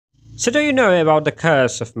So do you know about the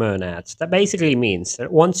curse of monads? That basically means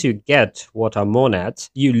that once you get what are monads,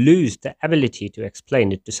 you lose the ability to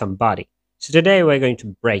explain it to somebody. So today we're going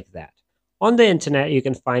to break that. On the internet you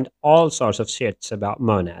can find all sorts of shits about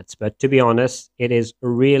monads, but to be honest, it is a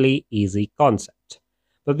really easy concept.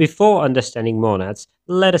 But before understanding monads,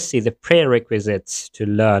 let us see the prerequisites to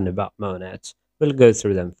learn about monads. We'll go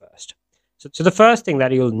through them first. So the first thing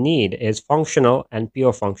that you'll need is functional and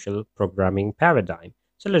pure functional programming paradigm.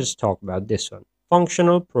 So let's talk about this one.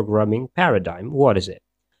 Functional programming paradigm. What is it?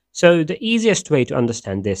 So the easiest way to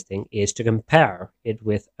understand this thing is to compare it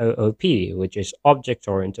with OOP, which is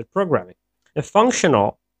object-oriented programming. The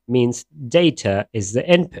functional means data is the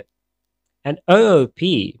input, and OOP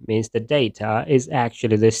means the data is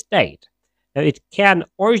actually the state. Now it can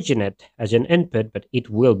originate as an input, but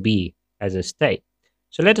it will be as a state.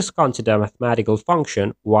 So let us consider a mathematical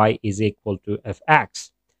function y is equal to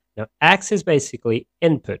fx. Now, x is basically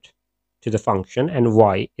input to the function, and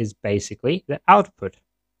y is basically the output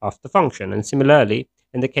of the function. And similarly,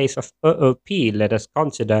 in the case of OOP, let us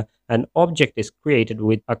consider an object is created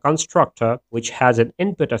with a constructor which has an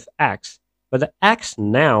input of x, but the x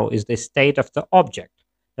now is the state of the object.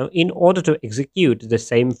 Now, in order to execute the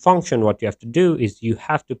same function, what you have to do is you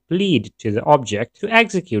have to plead to the object to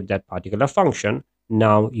execute that particular function.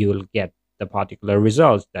 Now you will get the particular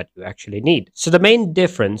results that you actually need. So the main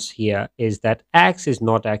difference here is that x is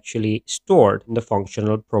not actually stored in the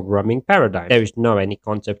functional programming paradigm. There is no any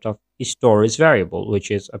concept of store is variable, which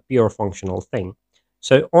is a pure functional thing.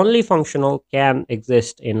 So only functional can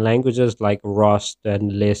exist in languages like Rust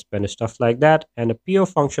and Lisp and stuff like that. And a pure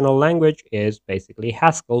functional language is basically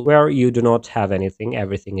Haskell, where you do not have anything.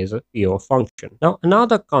 Everything is a pure function. Now,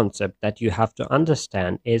 another concept that you have to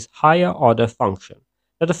understand is higher order function.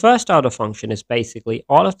 Now, the first order function is basically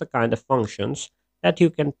all of the kind of functions that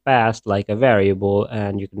you can pass like a variable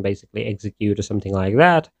and you can basically execute or something like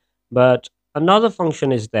that. But another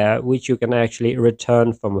function is there which you can actually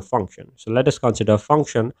return from a function. So let us consider a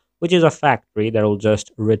function which is a factory that will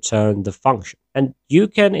just return the function. And you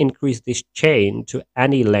can increase this chain to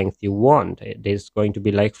any length you want. It is going to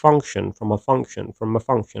be like function from a function from a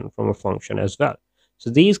function from a function as well. So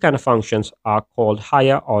these kind of functions are called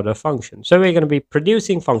higher order functions. So we're going to be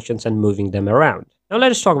producing functions and moving them around. Now let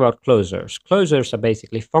us talk about closures. Closures are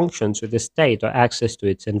basically functions with a state or access to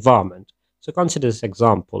its environment. So consider this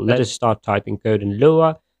example. Let us start typing code in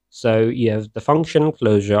Lua. So you have the function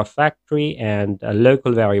closure of factory and a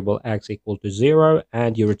local variable x equal to 0,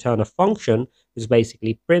 and you return a function which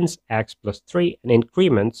basically prints x plus 3 and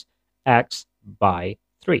increments x by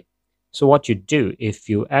 3. So what you do, if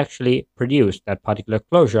you actually produce that particular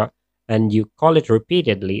closure and you call it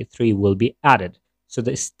repeatedly, 3 will be added. So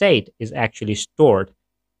the state is actually stored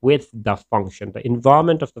with the function. The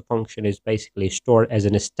environment of the function is basically stored as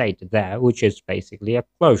in a state there, which is basically a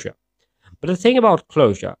closure. But the thing about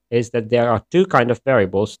closure is that there are two kinds of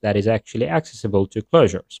variables that is actually accessible to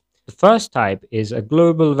closures. The first type is a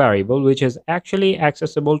global variable, which is actually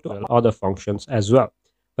accessible to other functions as well.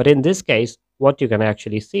 But in this case, what you can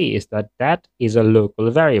actually see is that that is a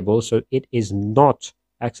local variable, so it is not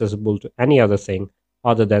accessible to any other thing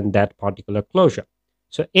other than that particular closure.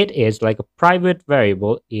 So it is like a private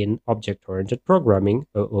variable in object-oriented programming,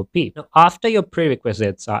 OOP. Now, after your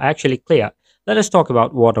prerequisites are actually clear, let us talk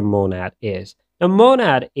about what a monad is. A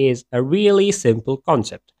monad is a really simple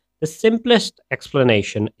concept. The simplest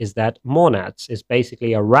explanation is that monads is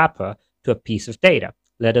basically a wrapper to a piece of data.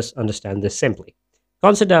 Let us understand this simply.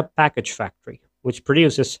 Consider a package factory, which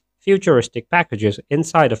produces futuristic packages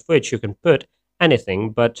inside of which you can put anything,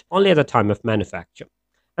 but only at the time of manufacture.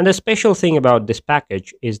 And the special thing about this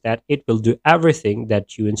package is that it will do everything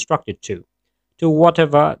that you instruct it to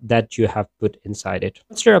whatever that you have put inside it.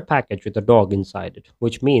 Consider a package with a dog inside it,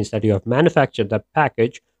 which means that you have manufactured that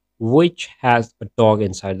package which has a dog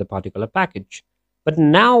inside the particular package. But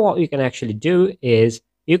now what you can actually do is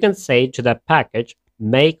you can say to that package,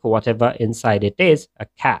 make whatever inside it is a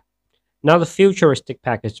cat. Now the futuristic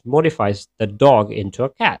package modifies the dog into a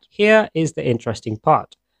cat. Here is the interesting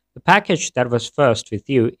part. The package that was first with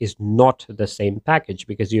you is not the same package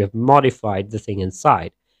because you have modified the thing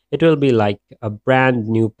inside. It will be like a brand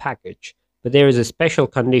new package, but there is a special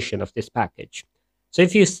condition of this package. So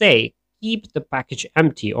if you say keep the package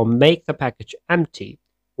empty or make the package empty,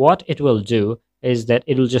 what it will do is that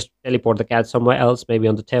it will just teleport the cat somewhere else, maybe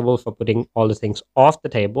on the table for putting all the things off the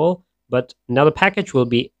table. But now the package will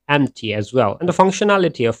be empty as well, and the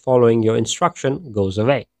functionality of following your instruction goes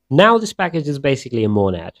away. Now this package is basically a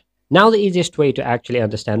monad. Now the easiest way to actually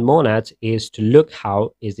understand monads is to look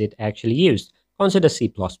how is it actually used. Consider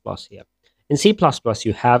C++ here. In C++,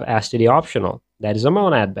 you have std optional. That is a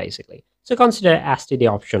monad basically. So consider std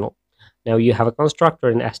optional. Now you have a constructor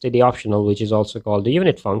in std optional which is also called the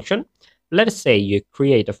unit function. Let us say you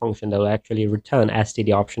create a function that will actually return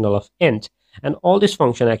std optional of int, and all this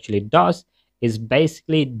function actually does is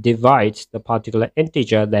basically divides the particular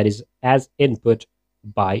integer that is as input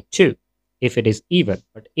by 2 if it is even,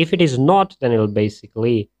 but if it is not, then it will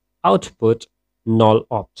basically output null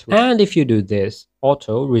opt. And if you do this,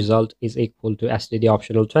 auto result is equal to std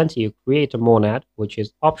optional 20. You create a monad which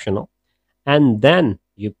is optional, and then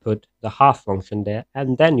you put the half function there,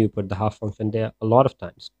 and then you put the half function there a lot of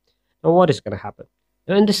times. Now what is going to happen?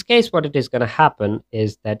 Now in this case, what it is going to happen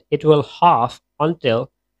is that it will half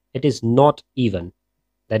until it is not even.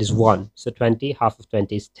 That is 1. So 20, half of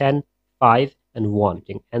 20 is 10, 5, and 1.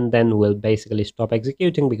 And then we'll basically stop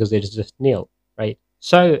executing because it is just nil, right?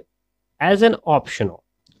 So as an optional,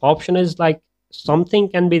 option is like something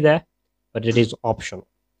can be there, but it is optional.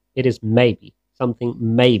 It is maybe, something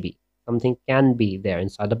can be there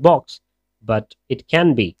inside the box, but it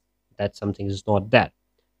can be that something is not there.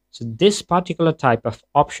 So this particular type of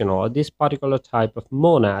optional, or this particular type of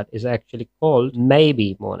monad, is actually called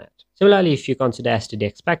maybe monad. Similarly, if you consider std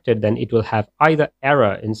expected, then it will have either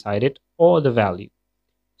error inside it or the value.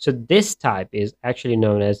 So this type is actually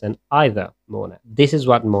known as an either monad. This is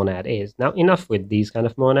what monad is. Now enough with these kind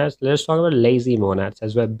of monads. Let's talk about lazy monads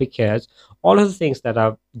as well, because all of the things that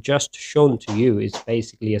I've just shown to you is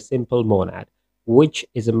basically a simple monad, which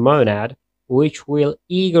is a monad which will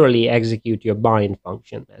eagerly execute your bind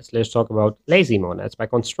function. Let's talk about lazy monads by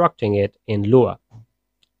constructing it in Lua.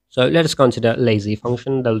 So let us consider lazy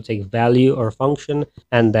function that will take value or function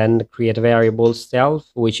and then create a variable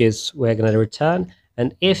self, which is we're going to return.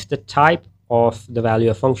 And if the type of the value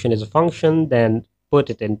of function is a function, then put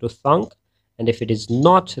it into thunk. And if it is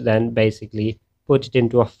not, then basically put it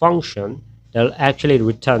into a function that will actually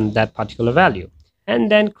return that particular value.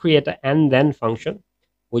 And then create an and then function,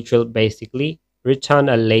 which will basically return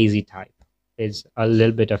a lazy type. It's a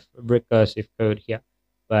little bit of recursive code here,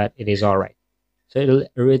 but it is all right. So it'll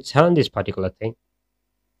return this particular thing.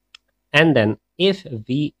 And then if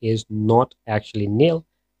v is not actually nil,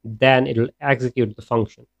 then it will execute the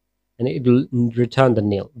function and it will return the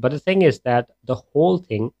nil. But the thing is that the whole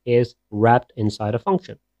thing is wrapped inside a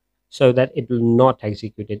function so that it will not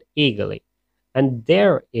execute it eagerly. And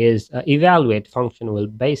there is an evaluate function will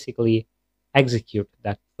basically execute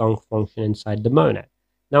that thunk function inside the monad.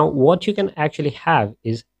 Now what you can actually have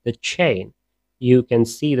is the chain. You can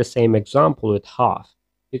see the same example with half.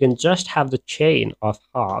 You can just have the chain of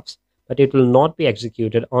halves, but it will not be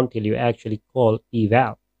executed until you actually call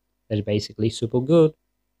eval. That's basically super good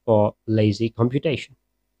for lazy computation.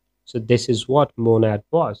 So this is what monad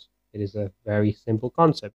was. It is a very simple concept.